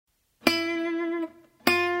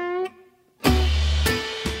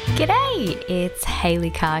G'day, it's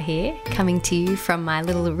Hayley Carr here, coming to you from my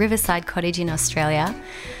little riverside cottage in Australia.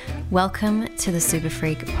 Welcome to the Super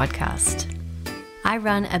Freak podcast. I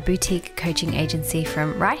run a boutique coaching agency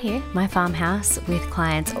from right here, my farmhouse, with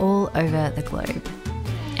clients all over the globe.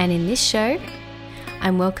 And in this show,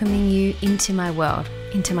 I'm welcoming you into my world,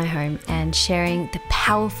 into my home, and sharing the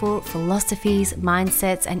powerful philosophies,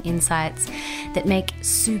 mindsets, and insights that make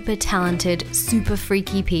super talented, super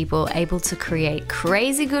freaky people able to create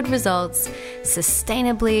crazy good results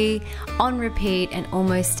sustainably, on repeat, and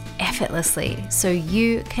almost effortlessly, so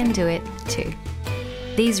you can do it too.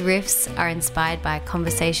 These riffs are inspired by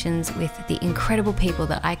conversations with the incredible people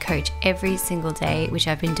that I coach every single day, which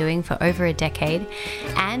I've been doing for over a decade,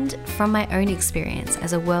 and from my own experience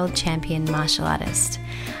as a world champion martial artist.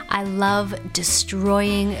 I love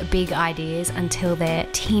destroying big ideas until they're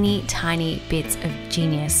teeny tiny bits of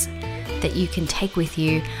genius that you can take with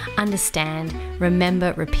you, understand,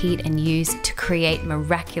 remember, repeat, and use to create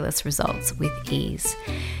miraculous results with ease.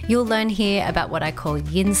 You'll learn here about what I call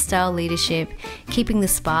yin-style leadership, keeping the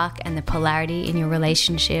spark and the polarity in your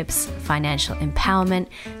relationships, financial empowerment,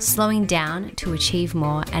 slowing down to achieve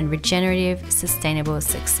more, and regenerative, sustainable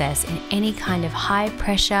success in any kind of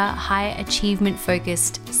high-pressure,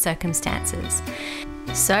 high-achievement-focused circumstances.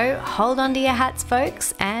 So hold on to your hats,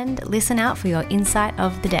 folks, and listen out for your insight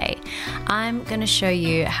of the day. I'm going to show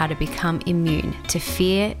you how to become immune to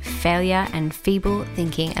fear, failure, and feeble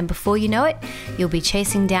thinking. And before you know it, you'll be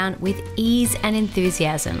chasing down with ease and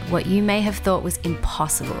enthusiasm what you may have thought was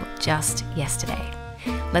impossible just yesterday.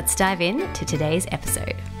 Let's dive into today's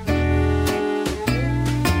episode.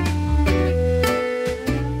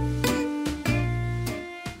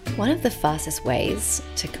 One of the fastest ways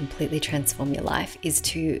to completely transform your life is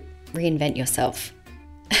to reinvent yourself.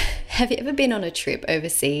 Have you ever been on a trip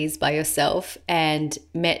overseas by yourself and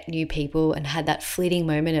met new people and had that fleeting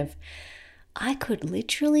moment of, I could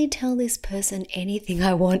literally tell this person anything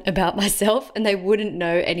I want about myself and they wouldn't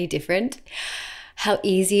know any different? How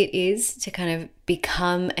easy it is to kind of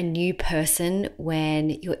become a new person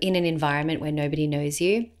when you're in an environment where nobody knows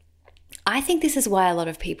you. I think this is why a lot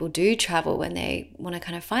of people do travel when they want to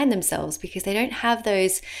kind of find themselves, because they don't have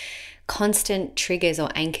those constant triggers or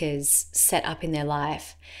anchors set up in their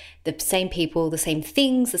life. The same people, the same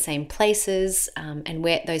things, the same places, and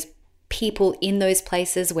where those people in those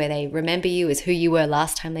places where they remember you as who you were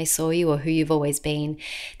last time they saw you or who you've always been,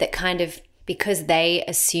 that kind of, because they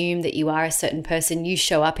assume that you are a certain person, you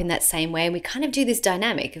show up in that same way. And we kind of do this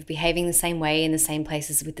dynamic of behaving the same way in the same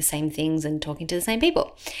places with the same things and talking to the same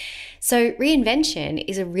people. So reinvention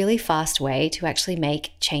is a really fast way to actually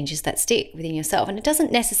make changes that stick within yourself. And it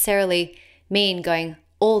doesn't necessarily mean going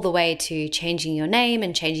all the way to changing your name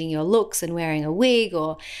and changing your looks and wearing a wig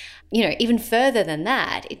or, even further than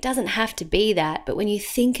that. It doesn't have to be that. But when you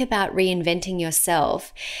think about reinventing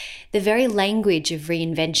yourself, the very language of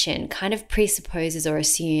reinvention kind of presupposes or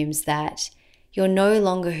assumes that you're no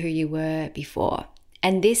longer who you were before.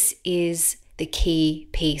 And this is the key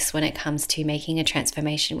piece when it comes to making a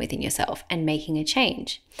transformation within yourself and making a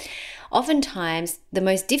change. Oftentimes, the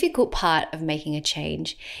most difficult part of making a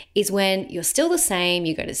change is when you're still the same,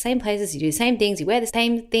 you go to the same places, you do the same things, you wear the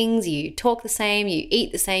same things, you talk the same, you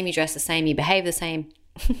eat the same, you dress the same, you behave the same.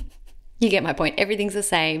 You get my point. Everything's the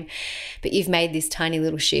same, but you've made this tiny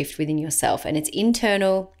little shift within yourself and it's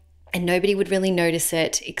internal and nobody would really notice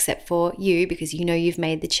it except for you because you know you've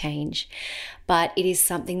made the change. But it is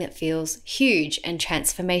something that feels huge and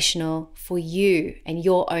transformational for you and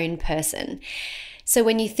your own person. So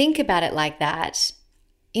when you think about it like that,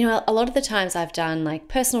 a lot of the times I've done like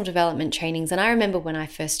personal development trainings, and I remember when I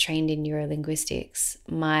first trained in neurolinguistics,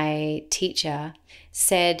 my teacher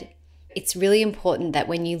said, it's really important that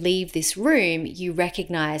when you leave this room, you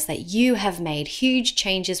recognize that you have made huge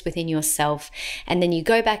changes within yourself, and then you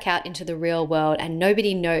go back out into the real world and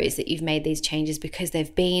nobody knows that you've made these changes because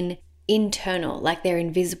they've been internal, like they're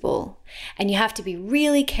invisible. And you have to be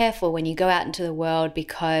really careful when you go out into the world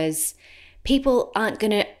because people aren't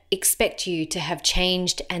going to expect you to have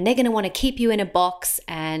changed and they're going to want to keep you in a box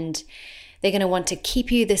and they're going to want to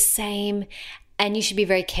keep you the same. And you should be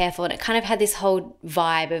very careful. And it kind of had this whole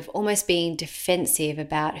vibe of almost being defensive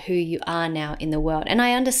about who you are now in the world. And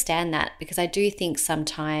I understand that because I do think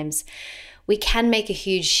sometimes we can make a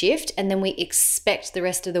huge shift and then we expect the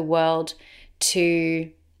rest of the world to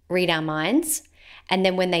read our minds. And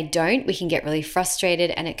then when they don't, we can get really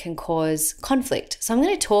frustrated and it can cause conflict. So I'm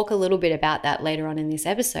going to talk a little bit about that later on in this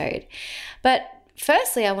episode. But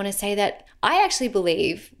firstly, I want to say that I actually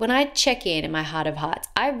believe, when I check in my heart of hearts,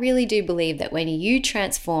 I really do believe that when you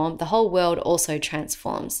transform, the whole world also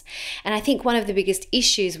transforms. And I think one of the biggest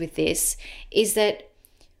issues with this is that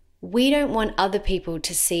we don't want other people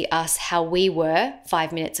to see us how we were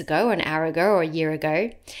 5 minutes ago or an hour ago or a year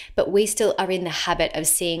ago, but we still are in the habit of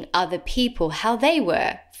seeing other people how they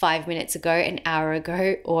were 5 minutes ago, an hour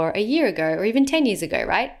ago, or a year ago, or even 10 years ago,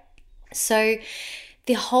 right? So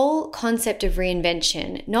the whole concept of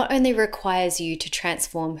reinvention not only requires you to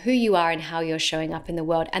transform who you are and how you're showing up in the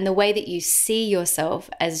world and the way that you see yourself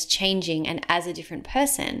as changing and as a different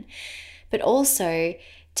person, but also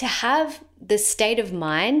to have the state of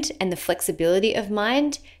mind and the flexibility of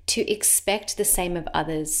mind to expect the same of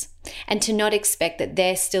others and to not expect that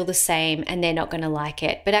they're still the same and they're not going to like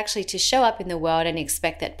it, but actually to show up in the world and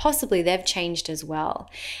expect that possibly they've changed as well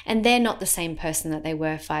and they're not the same person that they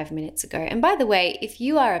were 5 minutes ago. And by the way, if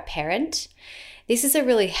you are a parent, this is a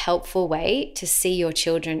really helpful way to see your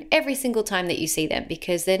children every single time that you see them,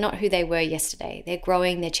 because they're not who they were yesterday. They're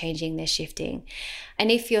growing, they're changing, they're shifting.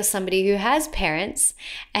 And if you're somebody who has parents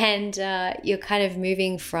and you're kind of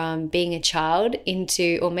moving from being a child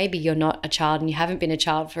into, or maybe you're not a child and you haven't been a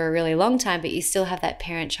child for a really long time, but you still have that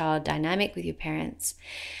parent-child dynamic with your parents,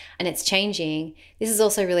 and it's changing, this is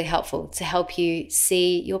also really helpful to help you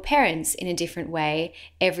see your parents in a different way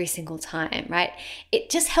every single time, right?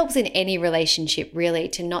 It just helps in any relationship, really,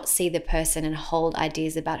 to not see the person and hold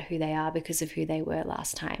ideas about who they are because of who they were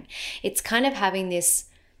last time. It's kind of having this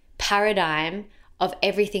paradigm of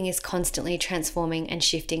everything is constantly transforming and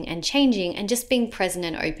shifting and changing, and just being present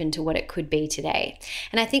and open to what it could be today.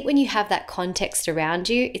 And I think when you have that context around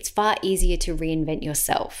you, it's far easier to reinvent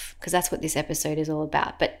yourself, because that's what this episode is all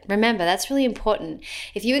about. But remember, that's really important.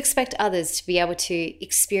 If you expect others to be able to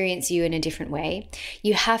experience you in a different way,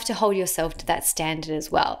 you have to hold yourself to that standard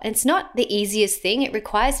as well. And it's not the easiest thing. It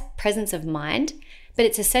requires presence of mind, but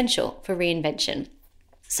it's essential for reinvention.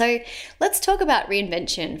 So let's talk about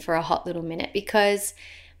reinvention for a hot little minute, because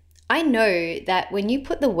I know that when you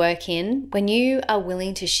put the work in, when you are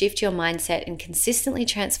willing to shift your mindset and consistently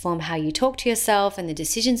transform how you talk to yourself and the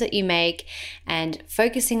decisions that you make, and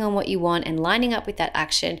focusing on what you want and lining up with that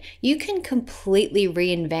action, you can completely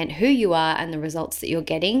reinvent who you are and the results that you're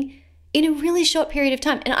getting in a really short period of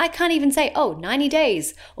time. And I can't even say, 90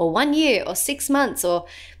 days or 1 year or 6 months or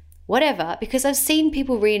whatever, because I've seen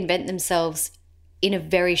people reinvent themselves in a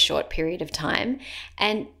very short period of time.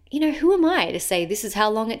 And, who am I to say this is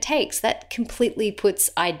how long it takes? That completely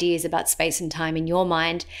puts ideas about space and time in your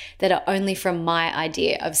mind that are only from my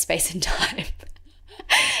idea of space and time.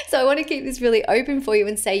 So I want to keep this really open for you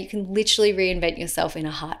and say you can literally reinvent yourself in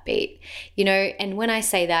a heartbeat, and when I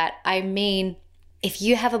say that, I mean, if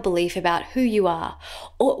you have a belief about who you are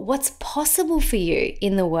or what's possible for you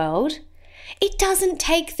in the world, it doesn't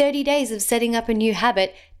take 30 days of setting up a new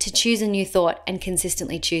habit to choose a new thought and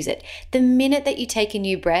consistently choose it. The minute that you take a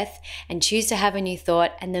new breath and choose to have a new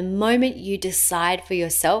thought, and the moment you decide for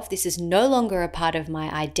yourself, this is no longer a part of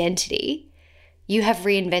my identity, you have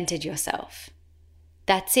reinvented yourself.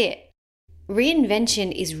 That's it.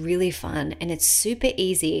 Reinvention is really fun and it's super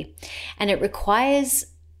easy, and it requires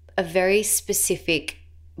a very specific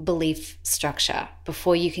belief structure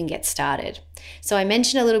before you can get started. So I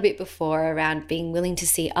mentioned a little bit before around being willing to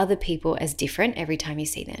see other people as different every time you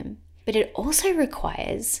see them, but it also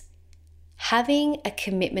requires having a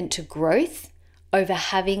commitment to growth over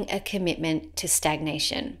having a commitment to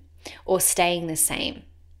stagnation or staying the same.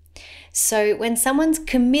 So when someone's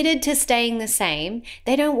committed to staying the same,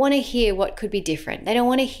 they don't want to hear what could be different. They don't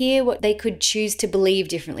want to hear what they could choose to believe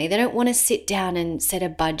differently. They don't want to sit down and set a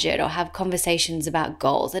budget or have conversations about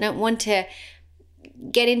goals. They don't want to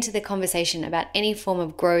get into the conversation about any form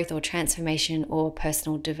of growth or transformation or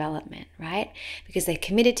personal development, right? Because they're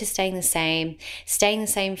committed to staying the same. Staying the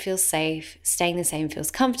same feels safe. Staying the same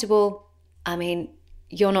feels comfortable. I mean,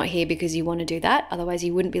 you're not here because you want to do that. Otherwise,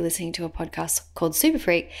 you wouldn't be listening to a podcast called Super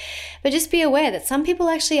Freak. But just be aware that some people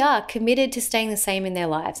actually are committed to staying the same in their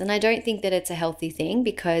lives. And I don't think that it's a healthy thing,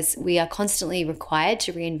 because we are constantly required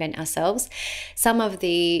to reinvent ourselves. Some of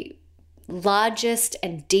the largest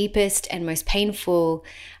and deepest and most painful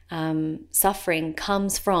suffering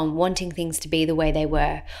comes from wanting things to be the way they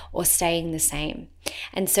were or staying the same.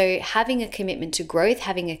 And so having a commitment to growth,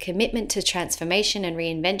 having a commitment to transformation and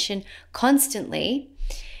reinvention constantly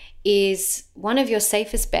is one of your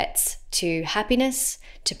safest bets to happiness,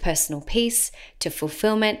 to personal peace, to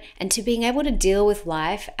fulfillment, and to being able to deal with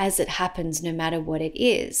life as it happens, no matter what it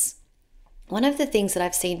is. One of the things that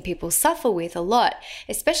I've seen people suffer with a lot,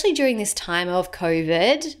 especially during this time of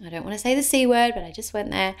COVID, I don't want to say the C word, but I just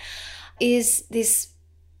went there, is this,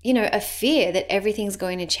 a fear that everything's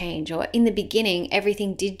going to change, or in the beginning,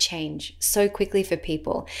 everything did change so quickly for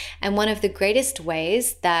people. And one of the greatest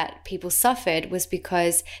ways that people suffered was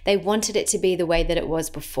because they wanted it to be the way that it was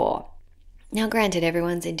before. Now, granted,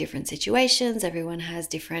 everyone's in different situations, everyone has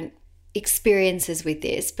different experiences with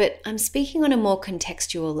this, but I'm speaking on a more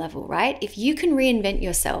contextual level, right? If you can reinvent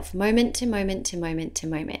yourself moment to moment to moment to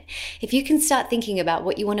moment, if you can start thinking about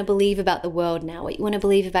what you want to believe about the world now, what you want to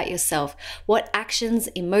believe about yourself, what actions,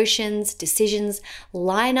 emotions, decisions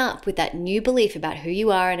line up with that new belief about who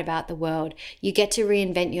you are and about the world, you get to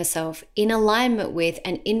reinvent yourself in alignment with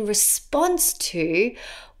and in response to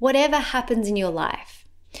whatever happens in your life.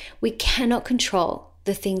 We cannot control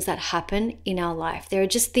the things that happen in our life. There are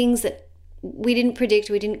just things that we didn't predict,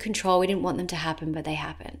 we didn't control, we didn't want them to happen, but they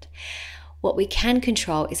happened. What we can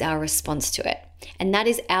control is our response to it. And that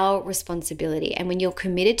is our responsibility. And when you're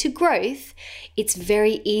committed to growth, it's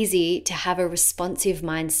very easy to have a responsive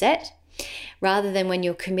mindset. Rather than when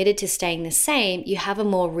you're committed to staying the same, you have a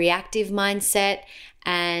more reactive mindset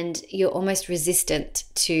and you're almost resistant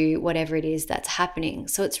to whatever it is that's happening.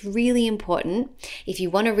 So it's really important, if you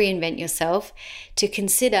want to reinvent yourself, to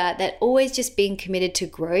consider that always just being committed to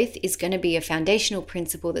growth is going to be a foundational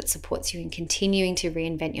principle that supports you in continuing to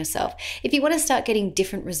reinvent yourself. If you want to start getting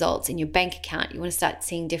different results in your bank account, you want to start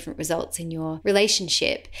seeing different results in your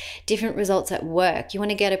relationship, different results at work, you want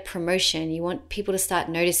to get a promotion, you want people to start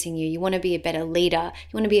noticing you, you want to be a better leader,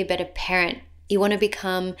 you want to be a better parent, you want to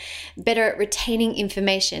become better at retaining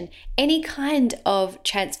information. Any kind of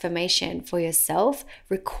transformation for yourself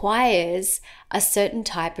requires a certain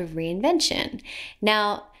type of reinvention.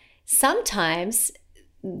 Now, sometimes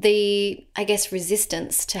the,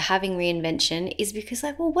 resistance to having reinvention is because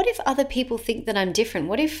what if other people think that I'm different?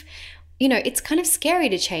 What if, it's kind of scary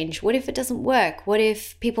to change. What if it doesn't work? What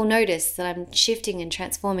if people notice that I'm shifting and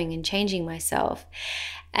transforming and changing myself?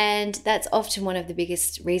 And that's often one of the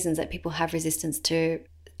biggest reasons that people have resistance to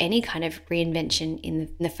any kind of reinvention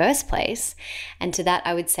in the first place. And to that,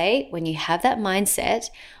 I would say, when you have that mindset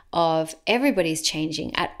of everybody's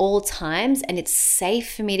changing at all times and it's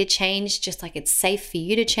safe for me to change, just like it's safe for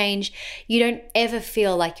you to change, you don't ever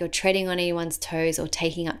feel like you're treading on anyone's toes or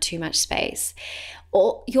taking up too much space.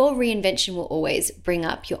 Or your reinvention will always bring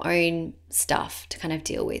up your own stuff to kind of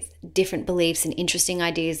deal with, different beliefs and interesting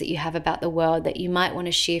ideas that you have about the world that you might want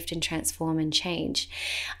to shift and transform and change.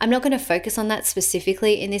 I'm not going to focus on that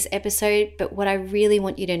specifically in this episode, but what I really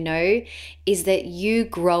want you to know is that you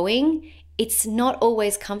growing, it's not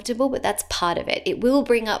always comfortable, but that's part of it. It will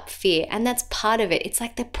bring up fear, and that's part of it. It's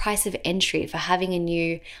like the price of entry for having a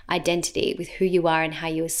new identity with who you are and how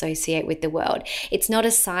you associate with the world. It's not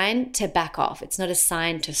a sign to back off. It's not a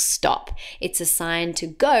sign to stop. It's a sign to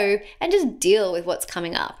go and just deal with what's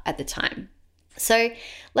coming up at the time. So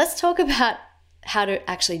let's talk about how to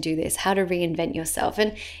actually do this, how to reinvent yourself.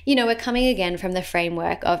 And, we're coming again from the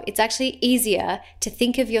framework of it's actually easier to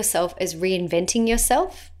think of yourself as reinventing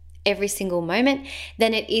yourself every single moment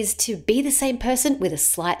than it is to be the same person with a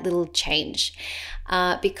slight little change.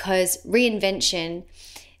 Because reinvention,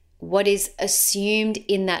 what is assumed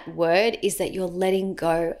in that word is that you're letting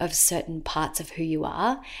go of certain parts of who you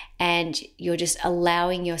are and you're just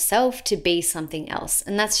allowing yourself to be something else.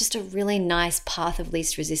 And that's just a really nice path of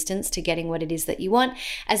least resistance to getting what it is that you want,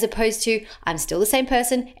 as opposed to I'm still the same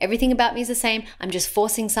person, everything about me is the same, I'm just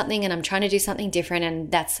forcing something and I'm trying to do something different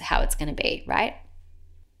and that's how it's going to be, right?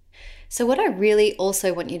 So what I really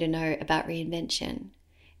also want you to know about reinvention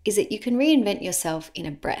is that you can reinvent yourself in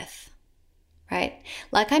a breath, right?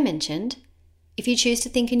 Like I mentioned, if you choose to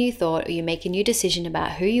think a new thought or you make a new decision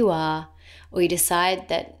about who you are, or you decide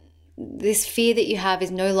that this fear that you have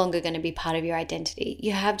is no longer going to be part of your identity,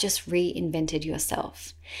 you have just reinvented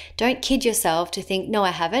yourself. Don't kid yourself to think, no,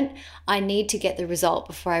 I haven't. I need to get the result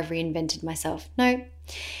before I've reinvented myself. No,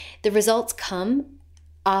 the results come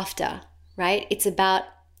after, right? It's about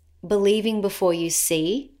believing before you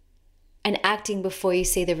see and acting before you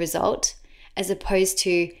see the result, as opposed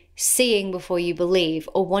to seeing before you believe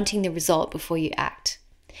or wanting the result before you act.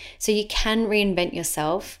 So you can reinvent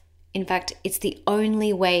yourself. In fact, it's the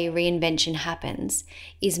only way reinvention happens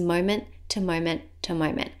is moment to moment to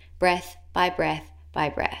moment, breath by breath by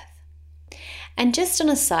breath. And just on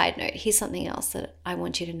a side note, here's something else that I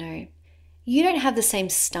want you to know. You don't have the same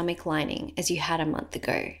stomach lining as you had a month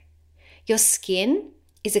ago. Your skin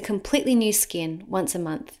is a completely new skin once a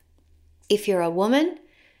month. If you're a woman,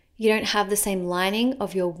 you don't have the same lining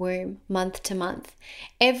of your womb month to month.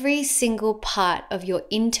 Every single part of your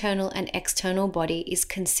internal and external body is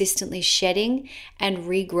consistently shedding and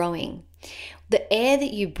regrowing. The air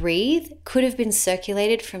that you breathe could have been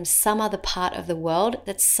circulated from some other part of the world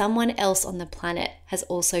that someone else on the planet has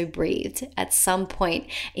also breathed at some point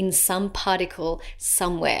in some particle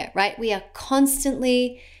somewhere, right? We are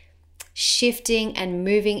constantly shifting and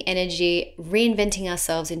moving energy, reinventing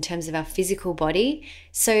ourselves in terms of our physical body.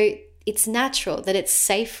 So it's natural, that it's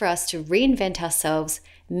safe for us to reinvent ourselves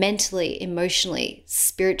mentally, emotionally,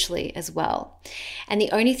 spiritually as well. And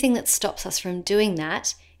the only thing that stops us from doing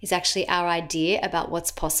that is actually our idea about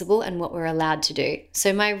what's possible and what we're allowed to do.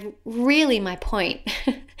 So my point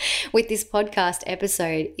with this podcast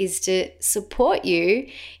episode is to support you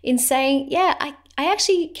in saying, yeah, I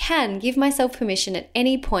actually can give myself permission at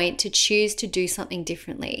any point to choose to do something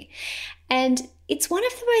differently. And it's one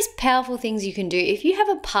of the most powerful things you can do. If you have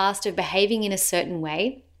a past of behaving in a certain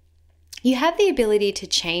way, you have the ability to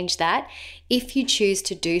change that if you choose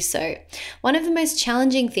to do so. One of the most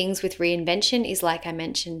challenging things with reinvention is, like I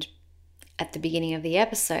mentioned at the beginning of the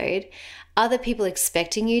episode, other people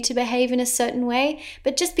expecting you to behave in a certain way,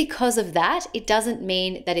 but just because of that, it doesn't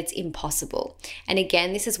mean that it's impossible. And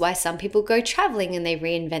again, this is why some people go traveling and they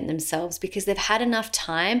reinvent themselves, because they've had enough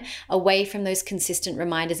time away from those consistent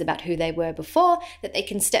reminders about who they were before that they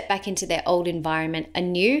can step back into their old environment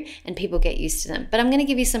anew and people get used to them. But I'm going to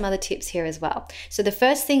give you some other tips here as well. So the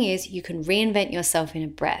first thing is you can reinvent yourself in a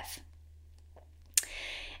breath.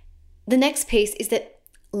 The next piece is that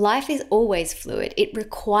life is always fluid. It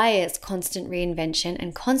requires constant reinvention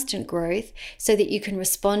and constant growth so that you can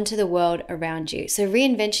respond to the world around you. So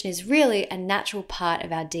reinvention is really a natural part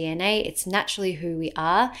of our DNA. It's naturally who we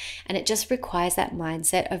are, and it just requires that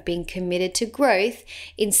mindset of being committed to growth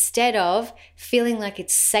instead of feeling like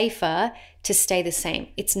it's safer to stay the same.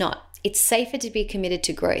 It's not. It's safer to be committed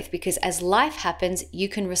to growth, because as life happens, you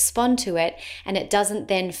can respond to it, and it doesn't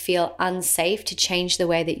then feel unsafe to change the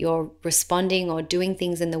way that you're responding or doing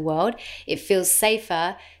things in the world. It feels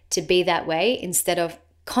safer to be that way instead of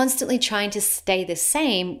constantly trying to stay the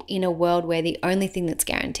same in a world where the only thing that's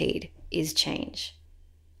guaranteed is change.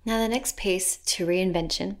 Now, the next piece to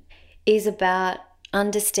reinvention is about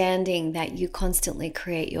understanding that you constantly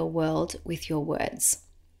create your world with your words.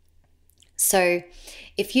 So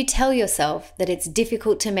if you tell yourself that it's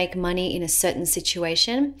difficult to make money in a certain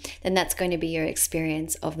situation, then that's going to be your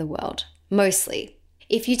experience of the world, mostly.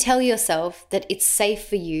 If you tell yourself that it's safe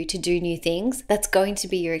for you to do new things, that's going to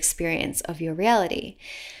be your experience of your reality.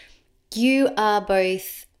 You are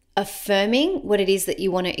both affirming what it is that you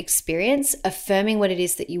want to experience, affirming what it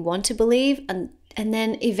is that you want to believe, and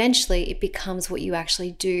then eventually it becomes what you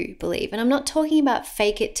actually do believe. And I'm not talking about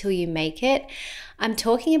fake it till you make it. I'm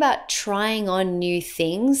talking about trying on new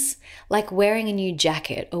things, like wearing a new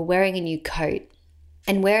jacket or wearing a new coat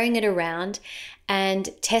and wearing it around and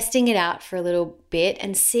testing it out for a little bit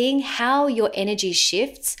and seeing how your energy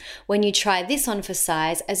shifts when you try this on for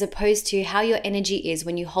size, as opposed to how your energy is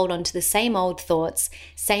when you hold on to the same old thoughts,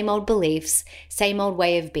 same old beliefs, same old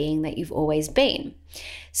way of being that you've always been.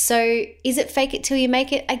 So is it fake it till you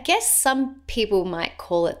make it? I guess some people might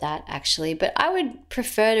call it that actually, but I would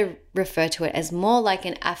prefer to refer to it as more like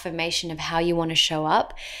an affirmation of how you want to show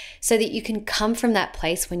up so that you can come from that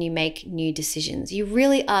place when you make new decisions. You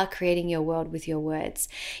really are creating your world with your words.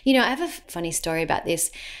 You know, I have a funny story about this.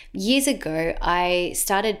 Years ago, I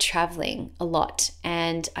started traveling a lot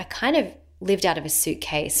and I kind of lived out of a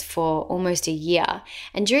suitcase for almost a year.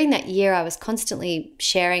 And during that year, I was constantly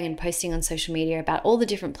sharing and posting on social media about all the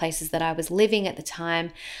different places that I was living at the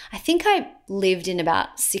time. I think I lived in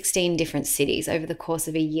about 16 different cities over the course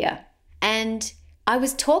of a year. And I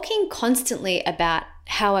was talking constantly about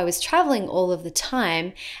how I was traveling all of the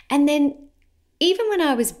time. And then even when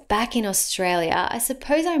I was back in Australia, I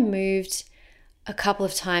suppose I moved a couple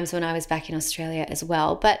of times when I was back in Australia as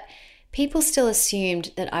well, but people still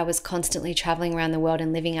assumed that I was constantly traveling around the world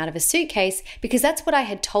and living out of a suitcase because that's what I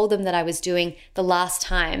had told them that I was doing the last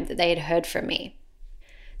time that they had heard from me.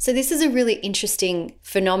 So this is a really interesting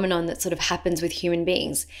phenomenon that sort of happens with human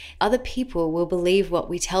beings. Other people will believe what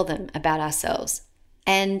we tell them about ourselves.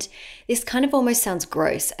 And this kind of almost sounds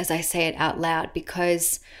gross as I say it out loud,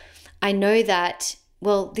 because I know that,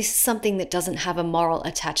 well, this is something that doesn't have a moral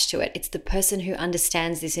attached to it. It's the person who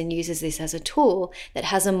understands this and uses this as a tool that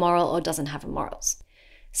has a moral or doesn't have a morals.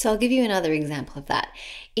 So I'll give you another example of that.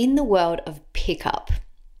 In the world of pickup,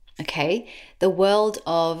 okay, the world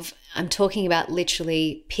of, I'm talking about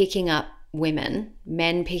literally picking up women,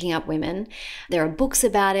 men picking up women. There are books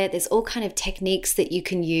about it. There's all kind of techniques that you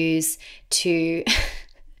can use to...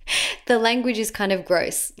 The language is kind of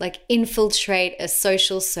gross, like infiltrate a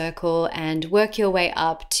social circle and work your way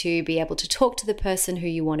up to be able to talk to the person who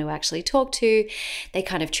you want to actually talk to. They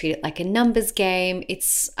kind of treat it like a numbers game.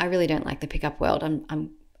 I really don't like the pickup world.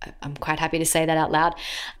 I'm quite happy to say that out loud.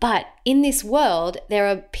 But in this world, there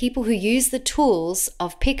are people who use the tools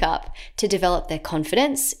of pickup to develop their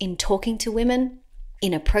confidence in talking to women,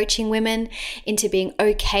 in approaching women, into being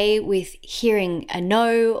okay with hearing a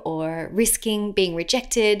no or risking being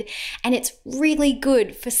rejected. And it's really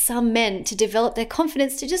good for some men to develop their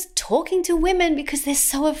confidence to just talking to women because they're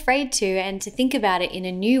so afraid to, and to think about it in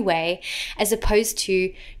a new way, as opposed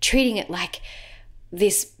to treating it like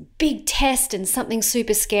this big test and something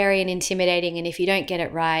super scary and intimidating. And if you don't get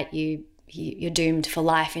it right, you're doomed for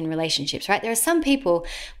life in relationships, right? There are some people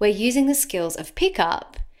where using the skills of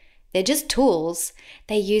pickup, they're just tools,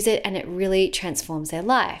 they use it and it really transforms their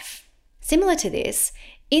life. Similar to this,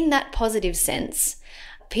 in that positive sense,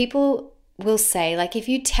 people will say, like, if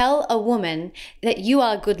you tell a woman that you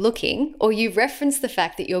are good looking, or you reference the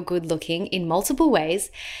fact that you're good looking in multiple ways,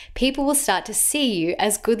 people will start to see you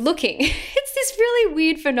as good looking. It's this really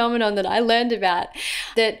weird phenomenon that I learned about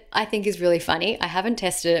that I think is really funny. I haven't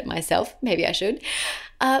tested it myself. Maybe I should.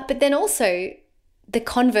 But then also, the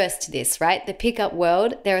converse to this, right? The pickup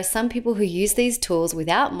world, there are some people who use these tools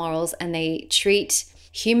without morals, and they treat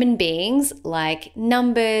human beings like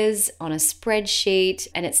numbers on a spreadsheet,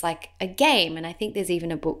 and it's like a game. And I think there's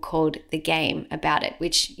even a book called The Game about it,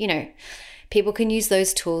 which, people can use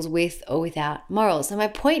those tools with or without morals. And my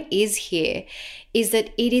point is that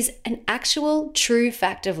it is an actual true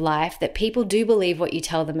fact of life that people do believe what you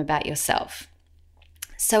tell them about yourself.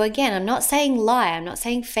 So again, I'm not saying lie, I'm not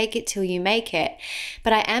saying fake it till you make it,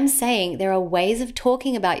 but I am saying there are ways of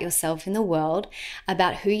talking about yourself in the world,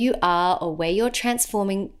 about who you are or where you're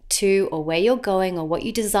transforming to or where you're going or what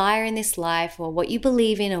you desire in this life or what you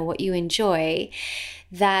believe in or what you enjoy,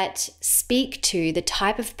 that speak to the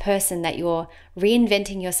type of person that you're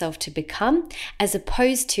reinventing yourself to become, as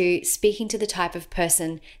opposed to speaking to the type of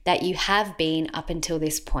person that you have been up until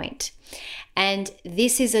this point. And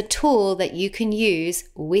this is a tool that you can use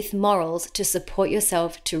with morals to support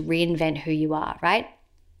yourself to reinvent who you are, right?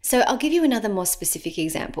 So I'll give you another more specific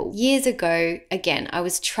example. Years ago, again, I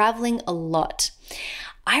was traveling a lot.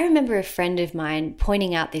 I remember a friend of mine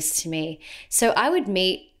pointing out this to me. So I would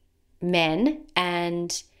meet men,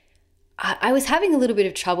 and I was having a little bit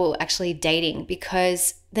of trouble actually dating,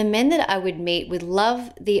 because the men that I would meet would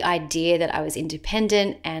love the idea that I was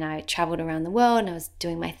independent and I traveled around the world and I was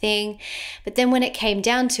doing my thing. But then when it came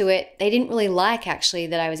down to it, they didn't really like actually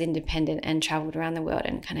that I was independent and traveled around the world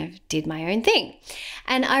and kind of did my own thing.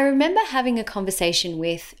 And I remember having a conversation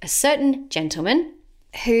with a certain gentleman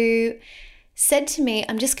who said to me,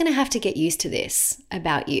 "I'm just going to have to get used to this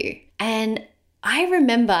about you." And I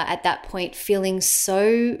remember at that point feeling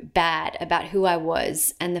so bad about who I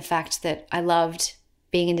was and the fact that I loved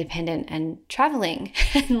being independent and traveling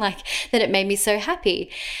and like that it made me so happy.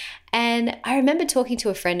 And I remember talking to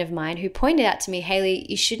a friend of mine who pointed out to me, "Hayley,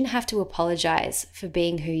 you shouldn't have to apologize for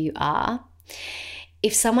being who you are.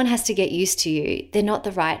 If someone has to get used to you, they're not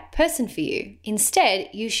the right person for you. Instead,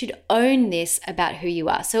 you should own this about who you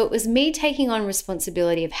are." So it was me taking on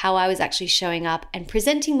responsibility of how I was actually showing up and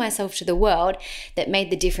presenting myself to the world that made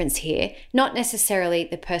the difference here, not necessarily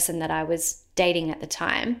the person that I was dating at the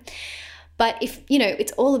time. But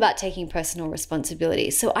it's all about taking personal responsibility.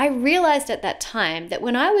 So I realized at that time that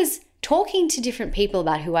when I was talking to different people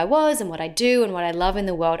about who I was and what I do and what I love in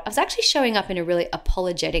the world, I was actually showing up in a really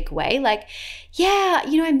apologetic way. Like, yeah,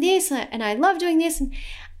 I'm this and I love doing this.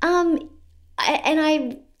 And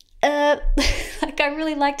I like, I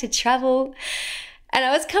really like to travel. And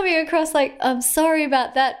I was coming across like, "I'm sorry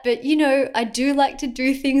about that, but I do like to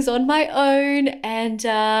do things on my own, and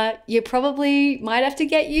you probably might have to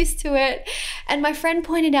get used to it." And my friend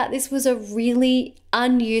pointed out this was a really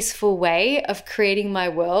unuseful way of creating my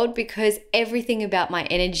world, because everything about my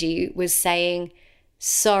energy was saying,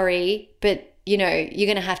 "Sorry, but you're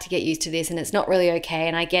going to have to get used to this, and it's not really okay,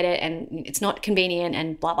 and I get it, and it's not convenient,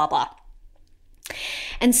 and blah, blah, blah."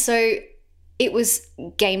 And so it was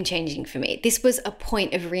game-changing for me. This was a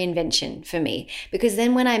point of reinvention for me, because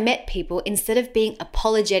then when I met people, instead of being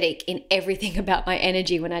apologetic in everything about my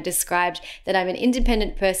energy, when I described that I'm an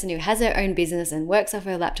independent person who has her own business and works off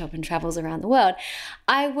her laptop and travels around the world,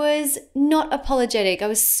 I was not apologetic. I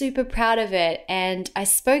was super proud of it, and I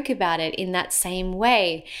spoke about it in that same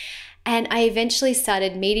way. And I eventually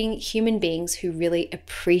started meeting human beings who really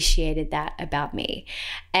appreciated that about me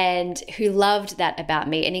and who loved that about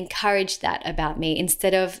me and encouraged that about me,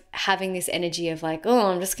 instead of having this energy of like, "Oh,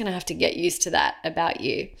 I'm just going to have to get used to that about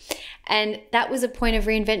you." And that was a point of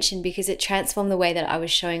reinvention, because it transformed the way that I was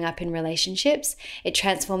showing up in relationships. It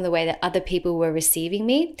transformed the way that other people were receiving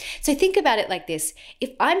me. So think about it like this. If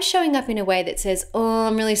I'm showing up in a way that says, "Oh,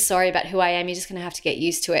 I'm really sorry about who I am, you're just going to have to get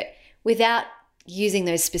used to it," without using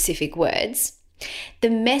those specific words, the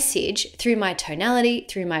message through my tonality,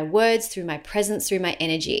 through my words, through my presence, through my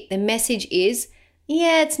energy, the message is,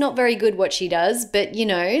 yeah, it's not very good what she does, but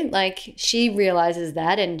like she realizes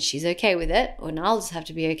that and she's okay with it, or I'll just have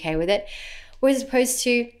to be okay with it. Whereas opposed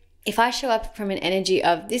to, if I show up from an energy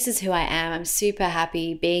of this is who I am, I'm super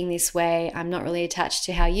happy being this way, I'm not really attached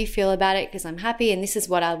to how you feel about it because I'm happy and this is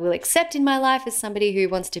what I will accept in my life as somebody who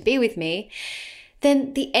wants to be with me,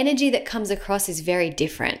 then the energy that comes across is very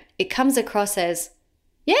different. It comes across as,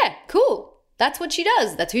 yeah, cool. That's what she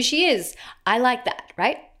does. That's who she is. I like that,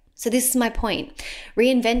 right? So this is my point.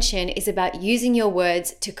 Reinvention is about using your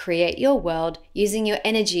words to create your world, using your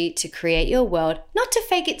energy to create your world, not to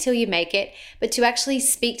fake it till you make it, but to actually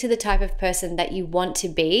speak to the type of person that you want to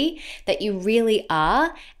be, that you really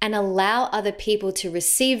are, and allow other people to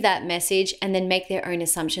receive that message and then make their own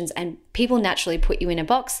assumptions. And people naturally put you in a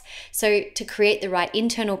box. So to create the right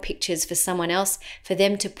internal pictures for someone else, for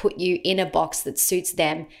them to put you in a box that suits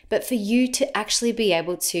them, but for you to actually be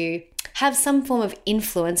able to have some form of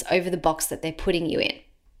influence over the box that they're putting you in.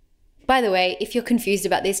 By the way, if you're confused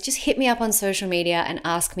about this, just hit me up on social media and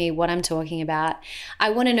ask me what I'm talking about. I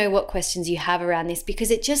want to know what questions you have around this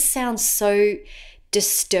because it just sounds so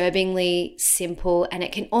disturbingly simple and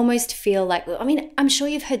it can almost feel like, I'm sure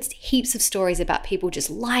you've heard heaps of stories about people just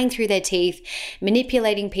lying through their teeth,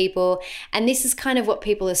 manipulating people, and this is kind of what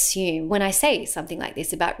people assume when I say something like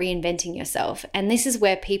this about reinventing yourself. And this is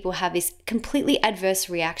where people have this completely adverse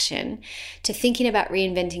reaction to thinking about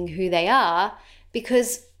reinventing who they are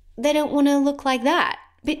because they don't want to look like that.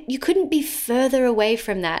 But you couldn't be further away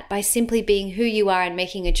from that by simply being who you are and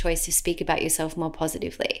making a choice to speak about yourself more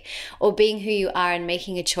positively, or being who you are and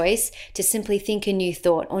making a choice to simply think a new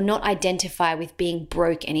thought, or not identify with being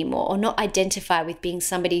broke anymore, or not identify with being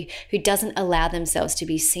somebody who doesn't allow themselves to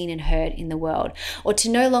be seen and heard in the world, or to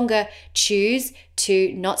no longer choose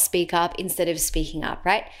to not speak up instead of speaking up,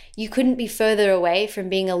 right? You couldn't be further away from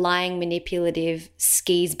being a lying, manipulative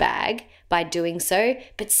skis bag by doing so,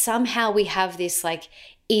 but somehow we have this like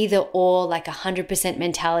either or, like 100%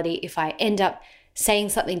 mentality. If I end up saying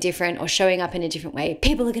something different or showing up in a different way,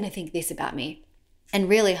 people are going to think this about me. And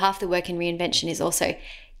really half the work in reinvention is also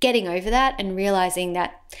getting over that and realizing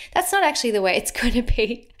that that's not actually the way it's going to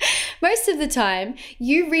be. Most of the time,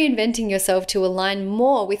 you reinventing yourself to align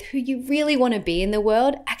more with who you really want to be in the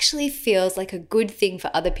world actually feels like a good thing for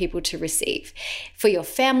other people to receive. For your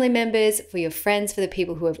family members, for your friends, for the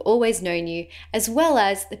people who have always known you, as well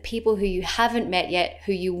as the people who you haven't met yet,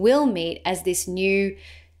 who you will meet as this new,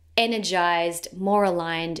 energized, more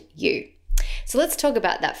aligned you. So let's talk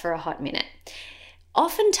about that for a hot minute.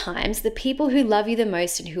 Oftentimes, the people who love you the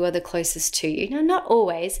most and who are the closest to you, now not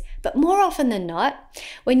always, but more often than not,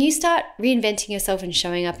 when you start reinventing yourself and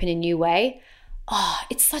showing up in a new way,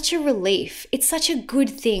 it's such a relief. It's such a good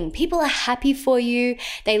thing. People are happy for you.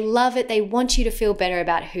 They love it. They want you to feel better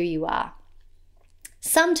about who you are.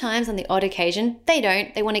 Sometimes, on the odd occasion, they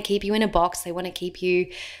don't. They want to keep you in a box. They want to keep you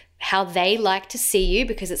how they like to see you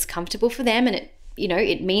because it's comfortable for them and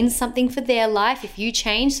it means something for their life if you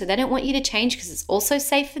change, so they don't want you to change because it's also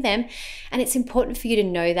safe for them. And it's important for you to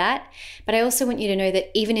know that. But I also want you to know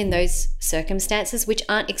that even in those circumstances, which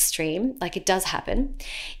aren't extreme, like it does happen,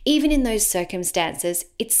 even in those circumstances,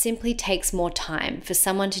 it simply takes more time for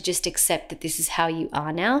someone to just accept that this is how you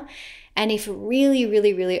are now. And if really,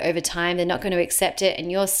 really, really over time, they're not going to accept it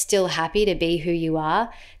and you're still happy to be who you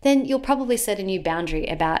are, then you'll probably set a new boundary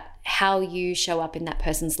about how you show up in that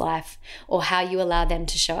person's life or how you allow them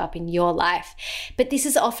to show up in your life. But this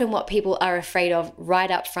is often what people are afraid of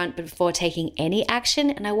right up front before taking any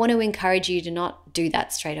action. And I want to encourage you to not do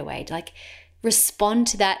that straight away. Like, respond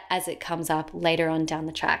to that as it comes up later on down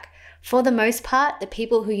the track. For the most part, the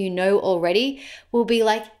people who you know already will be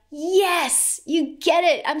like, yes, you get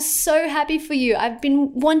it. I'm so happy for you. I've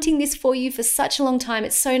been wanting this for you for such a long time.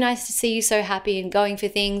 It's so nice to see you so happy and going for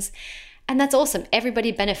things. And that's awesome.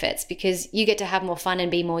 Everybody benefits because you get to have more fun and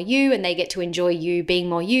be more you, and they get to enjoy you being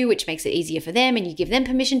more you, which makes it easier for them, and you give them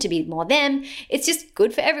permission to be more them. It's just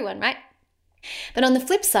good for everyone, right? But on the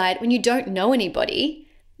flip side, when you don't know anybody,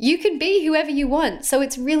 you can be whoever you want. So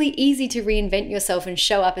it's really easy to reinvent yourself and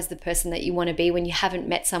show up as the person that you want to be when you haven't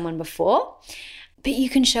met someone before. But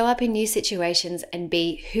you can show up in new situations and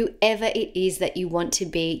be whoever it is that you want to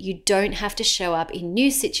be. You don't have to show up in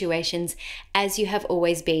new situations as you have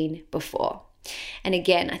always been before. And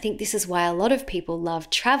again, I think this is why a lot of people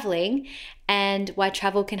love traveling and why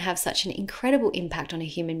travel can have such an incredible impact on a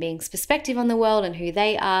human being's perspective on the world and who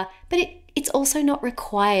they are. But it's also not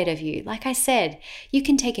required of you. Like I said, you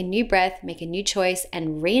can take a new breath, make a new choice,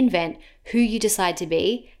 and reinvent who you decide to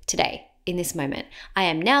be today. in this moment. I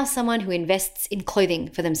am now someone who invests in clothing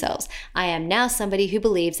for themselves. I am now somebody who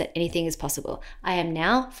believes that anything is possible. I am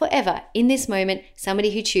now forever in this moment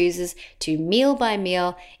somebody who chooses to meal by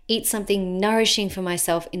meal eat something nourishing for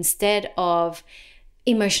myself instead of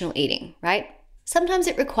emotional eating, right? Sometimes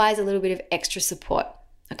it requires a little bit of extra support.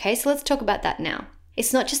 Okay, so let's talk about that now.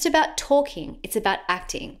 It's not just about talking, it's about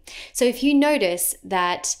acting. So if you notice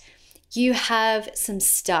that you have some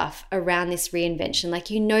stuff around this reinvention, like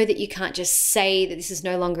you know that you can't just say that this is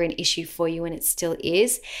no longer an issue for you and it still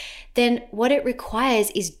is, then what it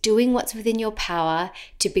requires is doing what's within your power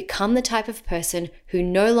to become the type of person who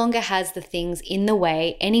no longer has the things in the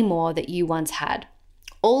way anymore that you once had.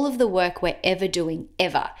 All of the work we're ever doing,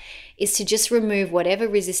 ever, is to just remove whatever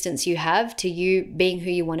resistance you have to you being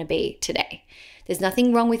who you want to be today. There's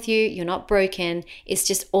nothing wrong with you. You're not broken. It's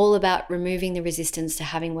just all about removing the resistance to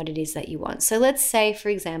having what it is that you want. So let's say, for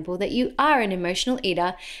example, that you are an emotional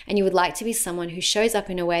eater and you would like to be someone who shows up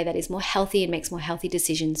in a way that is more healthy and makes more healthy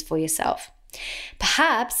decisions for yourself.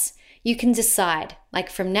 Perhaps you can decide, like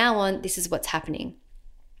from now on, this is what's happening.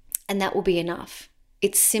 And that will be enough.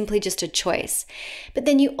 It's simply just a choice. But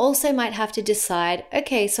then you also might have to decide,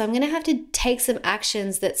 okay, so I'm going to have to take some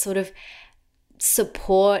actions that sort of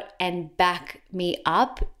support and back me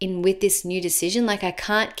up in with this new decision. Like I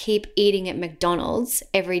can't keep eating at McDonald's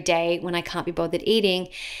every day when I can't be bothered eating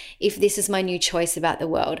if this is my new choice about the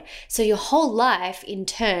world. So your whole life in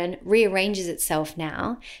turn rearranges itself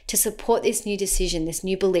now to support this new decision, this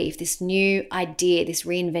new belief, this new idea, this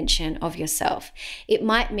reinvention of yourself. It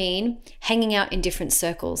might mean hanging out in different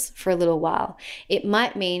circles for a little while. It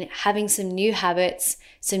might mean having some new habits,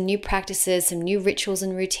 some new practices, some new rituals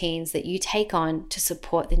and routines that you take on to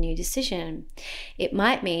support the new decision. It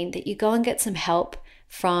might mean that you go and get some help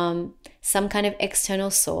from some kind of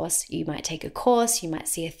external source. You might take a course, you might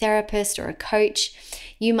see a therapist or a coach.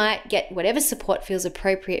 You might get whatever support feels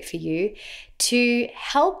appropriate for you to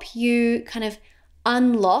help you kind of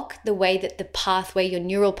unlock the way that the pathway, your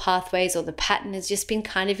neural pathways or the pattern has just been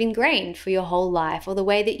kind of ingrained for your whole life, or the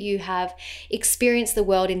way that you have experienced the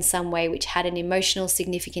world in some way which had an emotional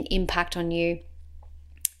significant impact on you,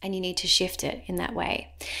 and you need to shift it in that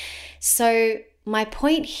way. So my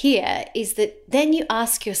point here is that then you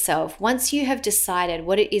ask yourself, once you have decided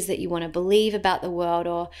what it is that you want to believe about the world,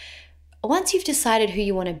 or once you've decided who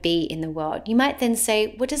you want to be in the world, you might then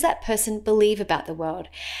say, what does that person believe about the world?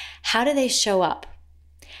 How do they show up?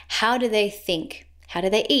 How do they think? How do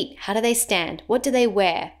they eat? How do they stand? What do they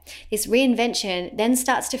wear? This reinvention then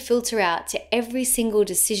starts to filter out to every single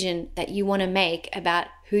decision that you want to make about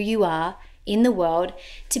who you are in the world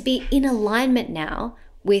to be in alignment now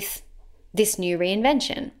with this new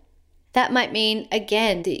reinvention. That might mean,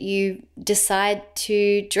 again, that you decide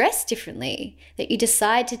to dress differently, that you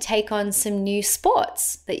decide to take on some new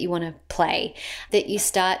sports that you want to play, that you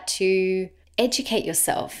start to educate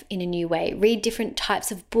yourself in a new way, read different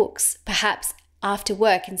types of books, perhaps after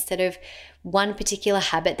work instead of one particular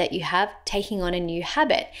habit that you have, taking on a new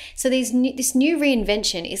habit. So this new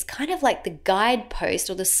reinvention is kind of like the guidepost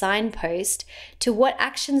or the signpost to what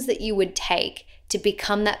actions that you would take to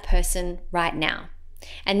become that person right now.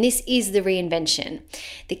 And this is the reinvention.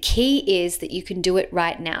 The key is that you can do it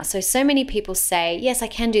right now. So many people say, yes, I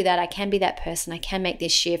can do that. I can be that person. I can make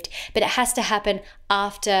this shift, but it has to happen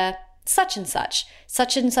after such and such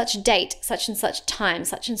date, such and such time,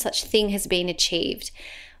 such and such thing has been achieved.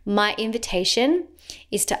 My invitation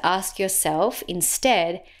is to ask yourself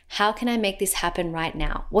instead, how can I make this happen right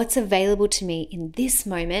now? What's available to me in this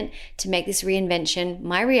moment to make this reinvention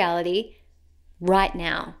my reality right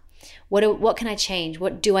now? What can I change?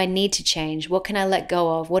 What do I need to change? What can I let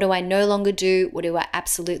go of? What do I no longer do? What do I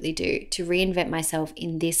absolutely do to reinvent myself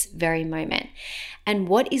in this very moment? And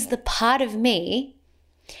what is the part of me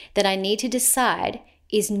that I need to decide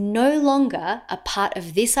is no longer a part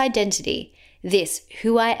of this identity, this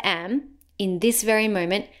who I am in this very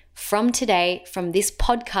moment from today, from this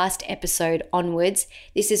podcast episode onwards?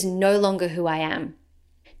 This is no longer who I am.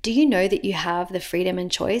 Do you know that you have the freedom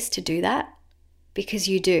and choice to do that? Because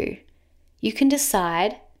you do. You can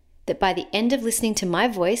decide that by the end of listening to my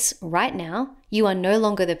voice right now, you are no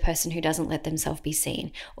longer the person who doesn't let themselves be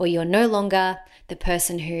seen, or you're no longer the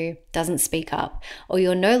person who doesn't speak up, or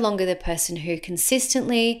you're no longer the person who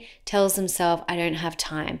consistently tells themselves, I don't have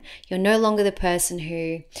time. You're no longer the person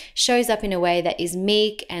who shows up in a way that is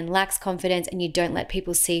meek and lacks confidence, and you don't let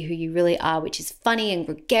people see who you really are, which is funny and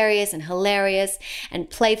gregarious and hilarious and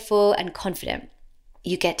playful and confident.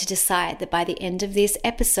 You get to decide that by the end of this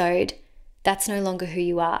episode, that's no longer who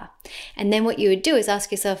you are. And then what you would do is ask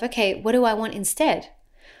yourself, okay, what do I want instead?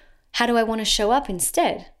 How do I want to show up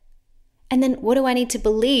instead? And then what do I need to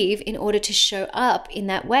believe in order to show up in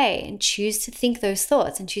that way and choose to think those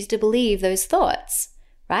thoughts and choose to believe those thoughts,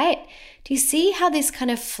 right? Do you see how this kind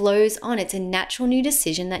of flows on? It's a natural new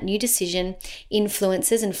decision. That new decision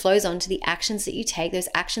influences and flows on to the actions that you take. Those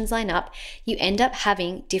actions line up. You end up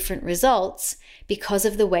having different results because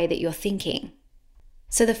of the way that you're thinking.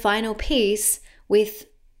 So the final piece with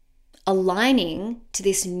aligning to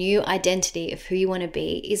this new identity of who you want to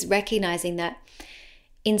be is recognizing that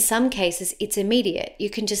in some cases it's immediate.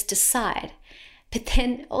 You can just decide. But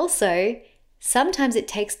then also, sometimes it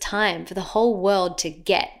takes time for the whole world to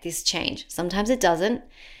get this change. Sometimes it doesn't.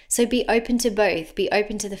 So be open to both. Be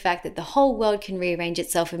open to the fact that the whole world can rearrange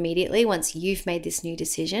itself immediately once you've made this new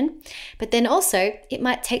decision. But then also, it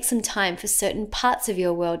might take some time for certain parts of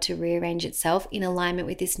your world to rearrange itself in alignment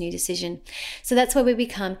with this new decision. So that's where we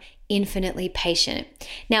become infinitely patient.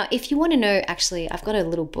 Now, if you want to know, actually, I've got a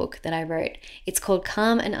little book that I wrote. It's called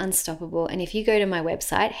Calm and Unstoppable. And if you go to my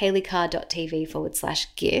website,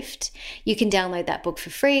 haleycarr.tv/gift, you can download that book for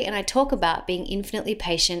free. And I talk about being infinitely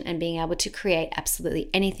patient and being able to create absolutely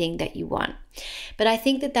anything that you want. But I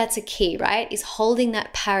think that that's a key, right? Is holding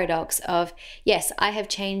that paradox of, yes, I have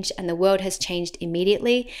changed and the world has changed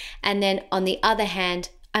immediately. And then on the other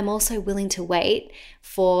hand, I'm also willing to wait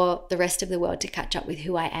for the rest of the world to catch up with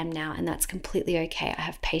who I am now. And that's completely okay. I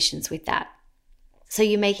have patience with that. So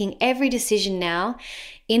you're making every decision now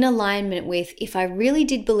in alignment with, if I really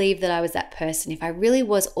did believe that I was that person, if I really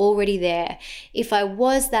was already there, if I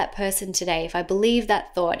was that person today, if I believe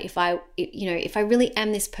that thought, if I really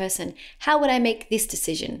am this person, how would I make this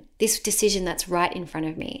decision that's right in front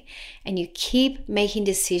of me? And you keep making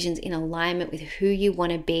decisions in alignment with who you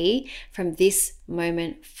want to be from this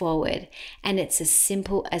moment forward. And it's as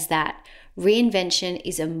simple as that. Reinvention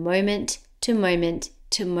is a moment to moment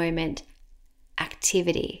to moment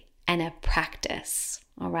activity and a practice,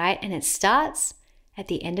 all right? And it starts at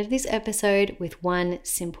the end of this episode with one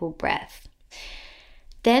simple breath.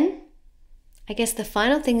 Then, I guess the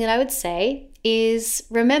final thing that I would say is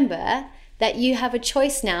remember that you have a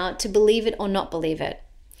choice now to believe it or not believe it.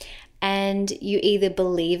 And you either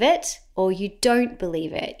believe it or you don't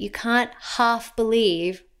believe it. You can't half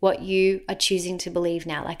believe what you are choosing to believe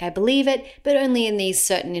now. Like, I believe it, but only in these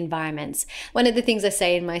certain environments. One of the things I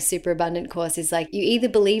say in my Super Abundant course is like, you either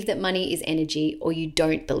believe that money is energy or you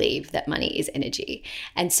don't believe that money is energy.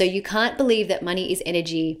 And so you can't believe that money is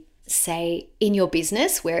energy, say, in your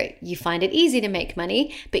business where you find it easy to make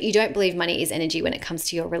money, but you don't believe money is energy when it comes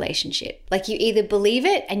to your relationship. Like, you either believe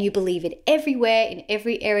it and you believe it everywhere in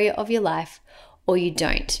every area of your life, or you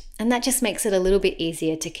don't. And that just makes it a little bit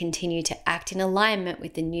easier to continue to act in alignment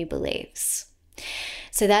with the new beliefs.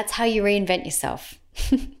 So that's how you reinvent yourself.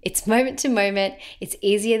 It's moment to moment. It's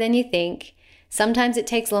easier than you think. Sometimes it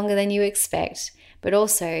takes longer than you expect, but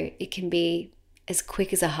also it can be as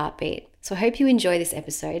quick as a heartbeat. So I hope you enjoy this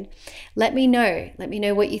episode. Let me know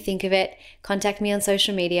what you think of it. Contact me on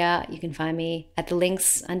social media. You can find me at the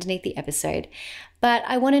links underneath the episode. But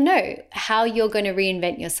I want to know how you're going to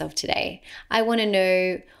reinvent yourself today. I want to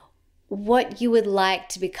know what you would like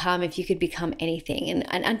to become if you could become anything.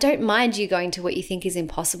 And I don't mind you going to what you think is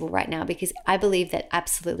impossible right now, because I believe that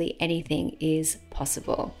absolutely anything is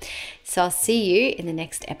possible. So I'll see you in the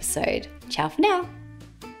next episode. Ciao for now.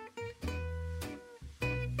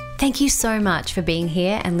 Thank you so much for being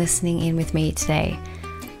here and listening in with me today.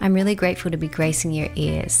 I'm really grateful to be gracing your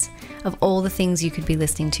ears. Of all the things you could be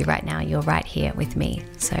listening to right now, you're right here with me.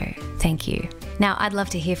 So thank you. Now, I'd love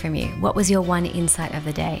to hear from you. What was your one insight of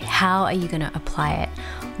the day? How are you going to apply it?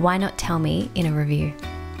 Why not tell me in a review?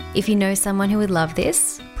 If you know someone who would love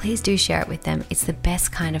this, please do share it with them. It's the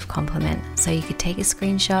best kind of compliment. So you could take a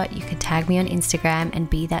screenshot, you could tag me on Instagram and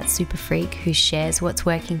be that super freak who shares what's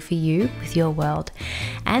working for you with your world.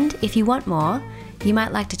 And if you want more, you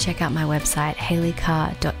might like to check out my website,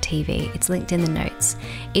 haleycarr.tv. It's linked in the notes.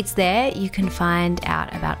 It's there. You can find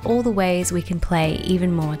out about all the ways we can play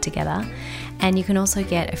even more together. And you can also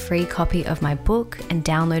get a free copy of my book and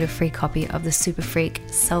download a free copy of the Super Freak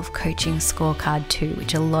Self-Coaching Scorecard 2,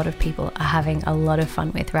 which a lot of people are having a lot of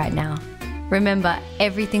fun with right now. Remember,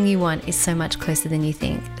 everything you want is so much closer than you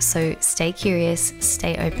think. So stay curious,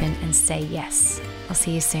 stay open, and say yes. I'll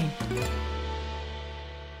see you soon.